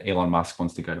know that Elon Musk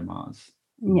wants to go to Mars,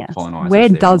 Yes. colonize Where us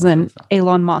there and all that sort of doesn't stuff.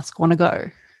 Elon Musk want to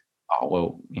go? Oh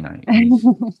well,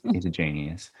 he's a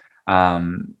genius. How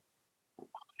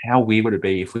weird would it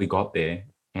be if we got there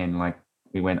and like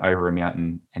we went over a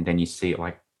mountain and then you see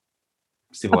like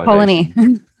A colony.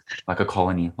 civilization, like a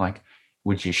colony? Like,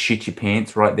 would you shit your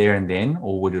pants right there and then,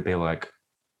 or would it be like,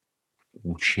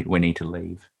 oh, shit, we need to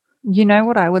leave? You know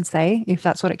what I would say if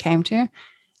that's what it came to?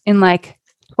 In like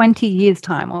 20 years'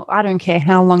 time, or I don't care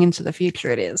how long into the future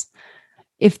it is,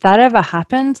 if that ever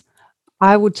happened,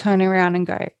 I would turn around and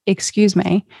go, excuse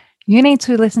me, you need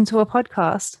to listen to a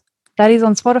podcast that is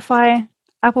on Spotify,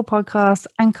 Apple Podcasts,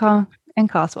 Anchor, and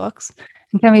Castbox,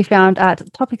 and can be found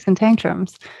at Topics and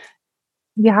Tantrums.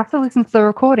 You have to listen to the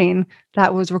recording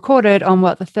that was recorded on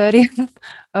the 30th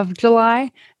of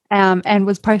July and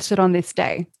was posted on this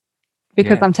day.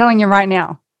 Because Yeah. I'm telling you right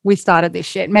now, we started this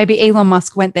shit. Maybe Elon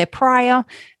Musk went there prior.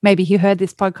 Maybe he heard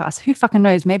this podcast. Who fucking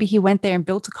knows? Maybe he went there and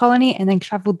built a colony and then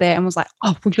traveled there and was like,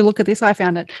 oh, would you look at this? I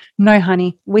found it. No,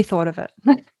 honey, we thought of it.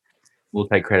 We'll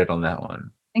take credit on that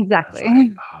one. Exactly.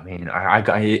 Like, oh man,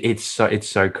 it's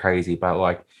so crazy. But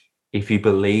like, if you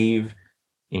believe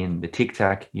in the Tic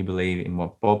Tac, you believe in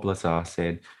what Bob Lazar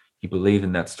said, you believe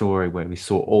in that story where we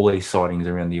saw all these sightings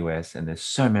around the US and there's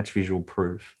so much visual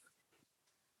proof.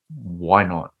 Why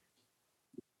not?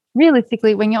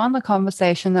 Realistically, when you're on the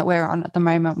conversation that we're on at the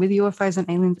moment with UFOs and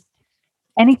aliens,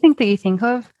 anything that you think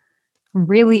of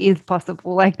really is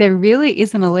possible. Like there really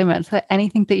isn't a limit to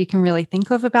anything that you can really think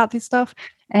of about this stuff.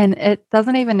 And it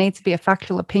doesn't even need to be a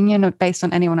factual opinion based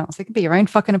on anyone else. It could be your own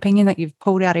fucking opinion that you've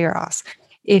pulled out of your ass.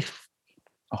 If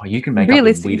Oh, you can make up the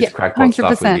realistic, weirdest yeah, crackpot stuff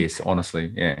with 100%. this,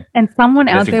 honestly. Yeah. And someone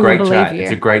But out it's a there will great believe chat. you.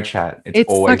 It's a great chat. It's It's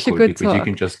always such a good good because you talk.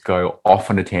 can just go off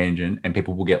on a tangent and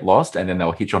people will get lost and then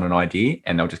they'll hitch on an idea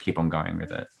and they'll just keep on going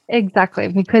with it. Exactly,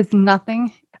 because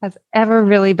nothing has ever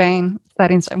really been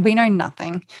set in stone. We know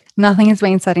nothing. Nothing has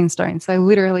been set in stone. So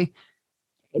literally,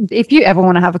 if you ever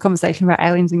want to have a conversation about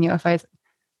aliens and UFOs,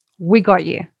 we got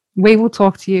you. We will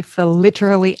talk to you for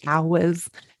literally hours.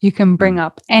 You can bring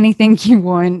up anything you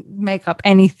want, make up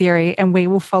any theory, and we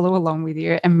will follow along with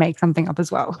you and make something up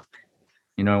as well.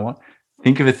 You know what?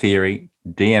 Think of a theory,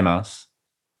 DM us.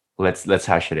 Let's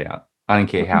hash it out. I don't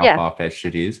care how Yeah. far-fetched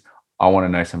it is. I want to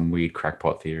know some weird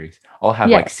crackpot theories. I'll have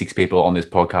Yeah. like 6 people on this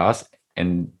podcast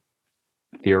and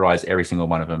theorize every single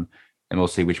one of them, and we'll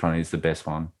see which one is the best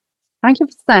one.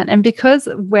 100%. And because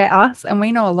we're us and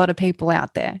we know a lot of people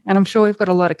out there, and I'm sure we've got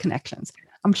a lot of connections.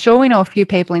 I'm sure we know a few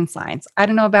people in science. I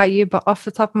don't know about you, but off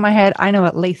the top of my head, I know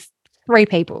at least 3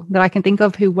 people that I can think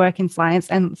of who work in science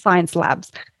and science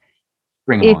labs.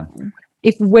 Bring them on.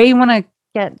 If we want to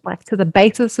get like to the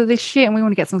basis of this shit and we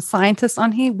want to get some scientists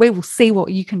on here, we will see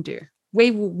what you can do.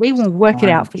 We will work it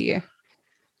out for you.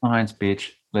 Science,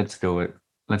 bitch. Let's do it.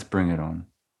 Let's bring it on.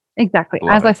 Exactly.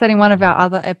 As I said in one of our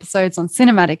other episodes on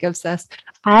Cinematic Obsessed,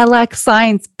 I like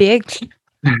science, bitch.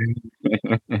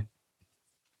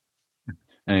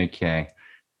 Okay.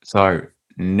 So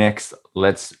next,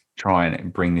 let's try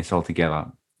and bring this all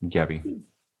together. Gabby,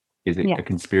 is it a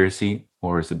conspiracy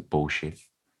or is it bullshit?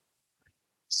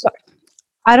 So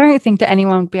I don't think that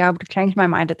anyone would be able to change my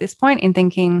mind at this point in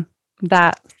thinking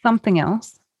that something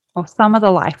else or some other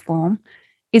life form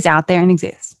is out there and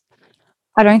exists.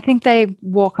 I don't think they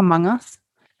walk among us.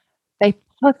 They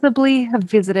possibly have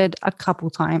visited a couple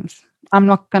times. I'm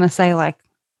not going to say like,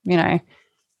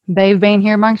 they've been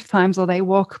here a bunch of times or they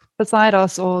walk beside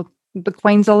us or the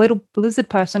Queen's a little lizard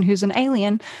person who's an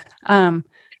alien.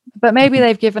 But maybe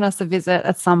they've given us a visit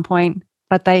at some point,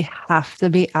 but they have to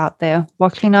be out there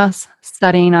watching us,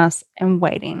 studying us, and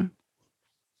waiting.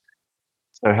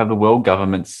 So have the world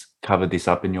governments covered this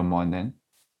up in your mind then?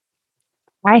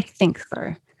 I think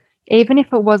so. Even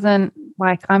if it wasn't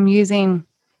like I'm using,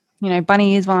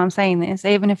 bunny ears while I'm saying this,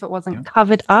 even if it wasn't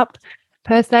covered up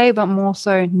per se, but more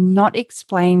so not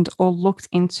explained or looked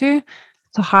into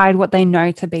to hide what they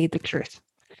know to be the truth.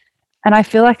 And I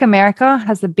feel like America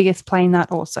has the biggest play in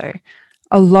that also.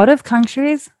 A lot of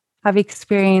countries have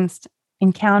experienced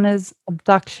encounters,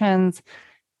 abductions,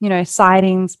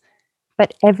 sightings,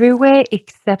 but everywhere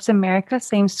except America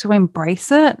seems to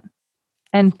embrace it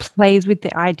and plays with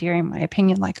the idea, in my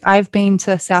opinion. Like, I've been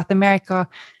to South America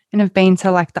and have been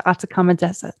to like the Atacama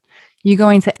Desert. You go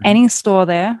into Mhm. any store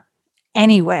there,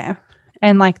 anywhere,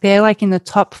 and like they're like in the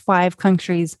top 5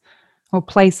 countries or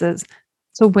places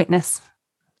to witness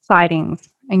sightings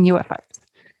and UFOs.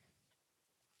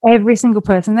 Every single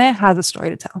person there has a story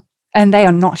to tell, and they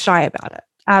are not shy about it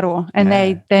at all. And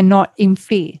Yeah. they're not in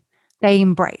fear; they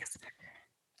embrace.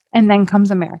 And then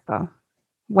comes America,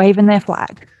 waving their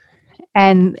flag,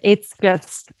 and it's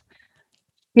just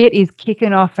it is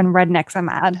kicking off, and rednecks are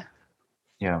mad.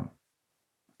 Yeah.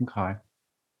 Okay.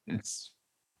 It's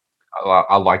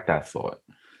I like that thought.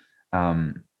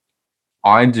 Um,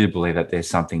 I do believe that there's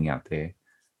something out there.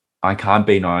 I can't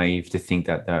be naive to think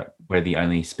that we're the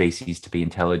only species to be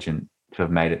intelligent to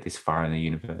have made it this far in the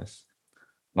universe.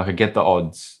 Like, I get the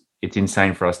odds. It's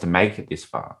insane for us to make it this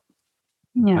far.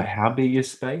 Yeah. But how big is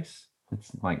space?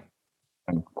 It's like,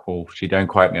 cool. She don't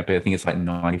quote me, but I think it's like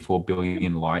 94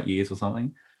 billion light years or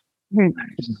something. Who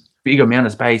Big amount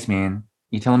of space, man.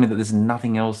 You're telling me that there's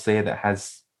nothing else there that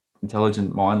has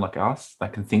intelligent mind like us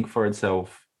that can think for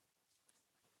itself?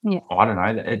 Yeah. I don't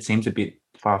know. It seems a bit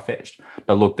far fetched.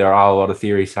 But look, there are a lot of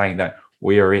theories saying that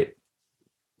we are it.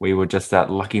 We were just that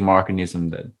lucky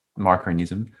micronism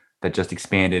that just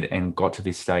expanded and got to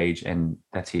this stage, and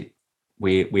that's it.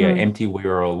 We are Mm. empty. We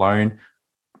are alone.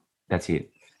 That's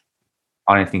it.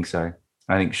 I don't think so.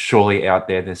 I think surely out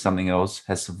there's something else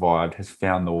has survived, has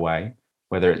found the way,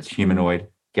 whether it's Mm. humanoid,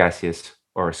 gaseous,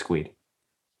 or a squid.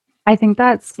 I think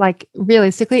that's like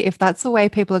realistically, if that's the way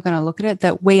people are going to look at it,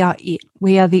 that we are it.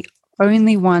 We are the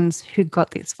only ones who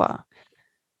got this far.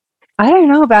 I don't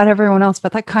know about everyone else,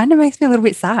 but that kind of makes me a little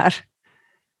bit sad.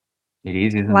 It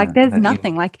is, isn't Like, it? there's That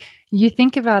nothing. Like, you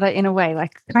think about it in a way,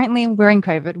 like, currently we're in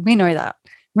COVID. We know that.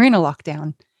 We're in a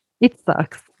lockdown. It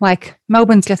sucks. Like,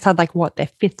 Melbourne's just had, like, what, their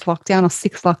 5th lockdown or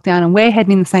 6th lockdown, and we're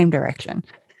heading in the same direction.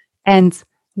 And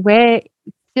we're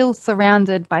still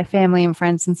surrounded by family and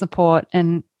friends and support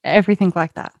and everything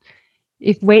like that.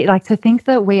 If we like to think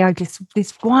that we are just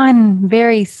this one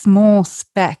very small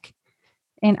speck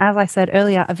in, as I said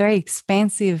earlier, a very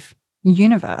expansive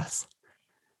universe,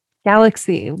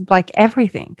 galaxy, like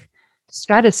everything,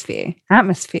 stratosphere,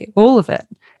 atmosphere, all of it.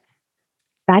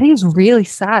 That is really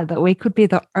sad that we could be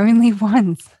the only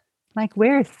ones. Like,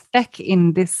 we're a speck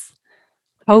in this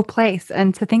whole place.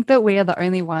 And to think that we are the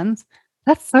only ones,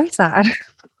 that's so sad.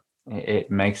 it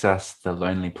makes us the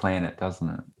lonely planet, doesn't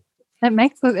it? It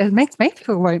makes me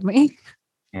feel lonely.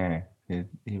 Yeah.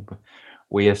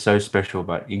 We are so special,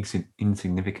 but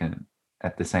insignificant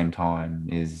at the same time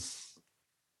is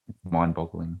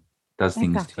mind-boggling. Does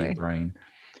things to your Exactly. brain.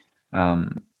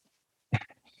 Um,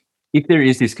 if there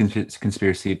is this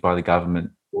conspiracy by the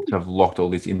government to have locked all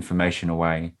this information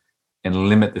away and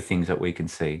limit the things that we can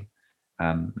see,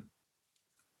 um,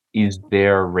 is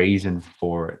there a reason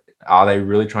for it? Are they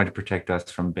really trying to protect us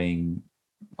from being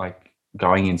like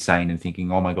going insane and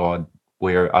thinking, "Oh my god,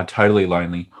 are totally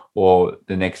lonely," or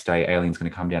the next day aliens going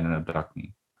to come down and abduct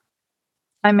me?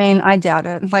 I mean, I doubt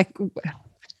it. Like,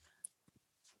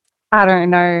 I don't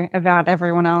know about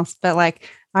everyone else, but like,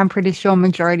 I'm pretty sure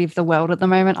majority of the world at the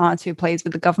moment aren't too pleased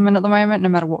with the government at the moment, no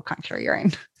matter what country you're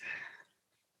in.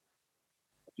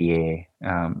 Yeah.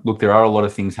 Look, there are a lot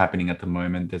of things happening at the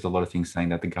moment. There's a lot of things saying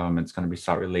that the government's going to be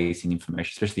start releasing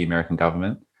information, especially the American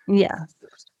government, Yeah,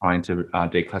 trying to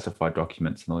declassify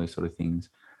documents and all these sort of things.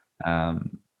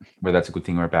 Um, whether that's a good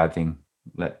thing or a bad thing,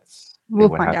 let's see we'll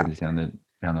what find out. happens down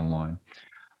the line.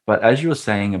 But as you were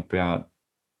saying about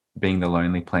being the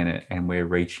lonely planet and we're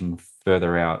reaching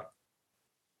further out,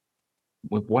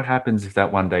 what happens if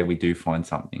that one day we do find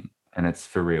something and it's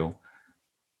for real?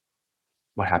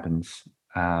 What happens?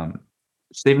 Um,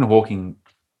 Stephen Hawking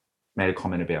made a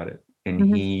comment about it, and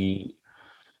Hmm. he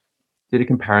did a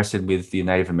comparison with the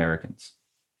Native Americans.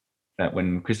 That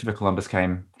when Christopher Columbus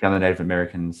came, found the Native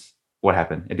Americans, what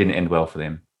happened? It didn't end well for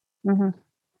them. Hmm.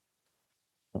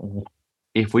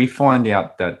 If we find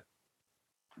out that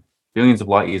billions of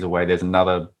light years away, there's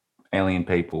another alien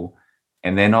people,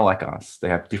 and they're not like us. They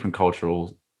have different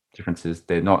cultural differences.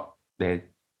 They're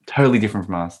totally different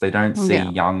from us. They don't see Yeah.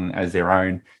 young as their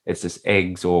own. It's just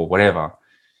eggs or whatever.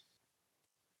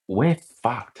 We're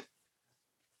fucked.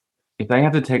 If they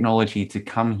have the technology to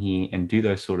come here and do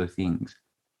those sort of things,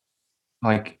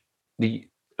 like the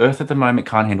Earth at the moment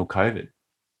can't handle COVID.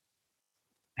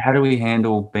 How do we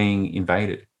handle being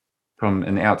invaded from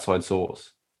an outside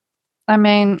source? I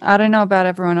mean, I don't know about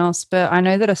everyone else, but I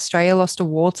know that Australia lost a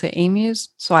war to emus.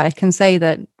 So I can say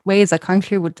that we as a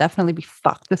country would definitely be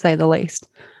fucked, to say the least.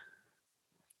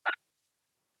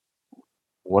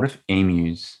 What if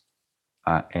emus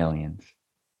are aliens?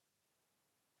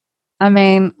 I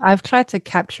mean, I've tried to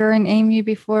capture an emu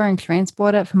before and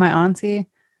transport it for my auntie.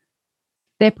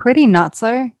 They're pretty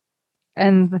nutso,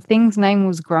 and the thing's name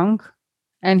was Gronk,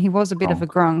 and he was a bit of a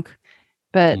Gronk. Gronk,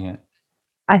 but Yeah.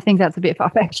 I think that's a bit far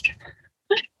fetched.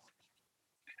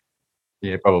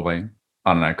 Yeah, probably.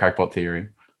 I don't know. Crackpot theory.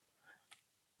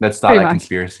 Let's start Pretty that much.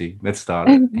 conspiracy. Let's start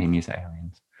it. Emus are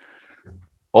aliens.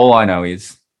 All I know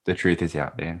is the truth is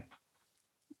out there.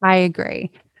 I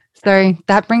agree. So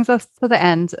that brings us to the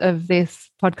end of this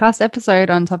podcast episode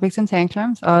on topics and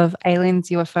tantrums of aliens,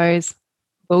 UFOs,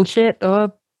 bullshit,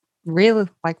 or real,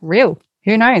 like real.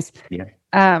 Who knows?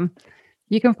 Yeah.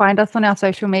 You can find us on our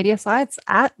social media sites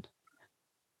at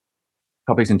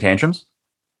Topics and tantrums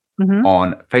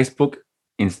on Facebook,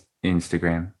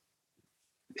 Instagram,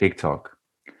 TikTok,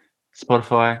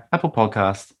 Spotify, Apple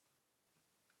Podcasts,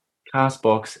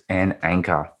 Castbox, and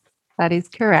Anchor. That is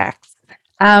correct.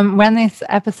 When this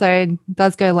episode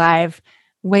does go live,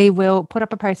 we will put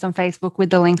up a post on Facebook with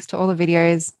the links to all the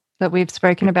videos that we've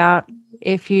spoken about.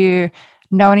 If you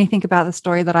know anything about the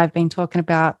story that I've been talking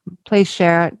about, please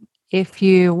share it. If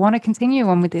you want to continue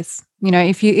on with this,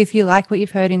 if you like what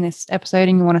you've heard in this episode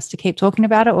and you want us to keep talking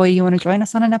about it, or you want to join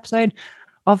us on an episode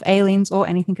of aliens or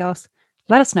anything else,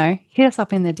 let us know. Hit us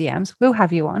up in the DMs. We'll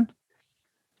have you on.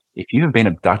 If you have been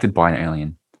abducted by an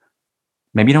alien,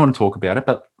 maybe you don't want to talk about it,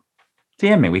 but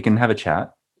DM me. We can have a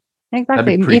chat. Exactly.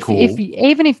 That'd be pretty cool.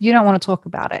 Even if you don't want to talk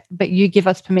about it, but you give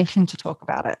us permission to talk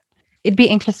about it, it'd be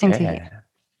interesting to hear.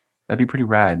 That'd be pretty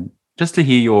rad. Just to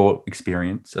hear your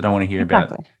experience. I don't want to hear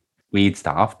about weird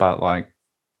stuff, but like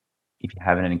if you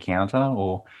have an encounter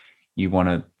or you want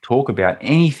to talk about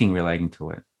anything relating to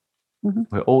it,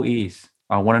 we're all ears.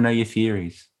 I want to know your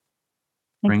theories.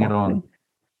 Bring it on.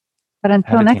 But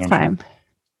until next time,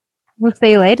 we'll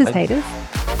see you later, haters.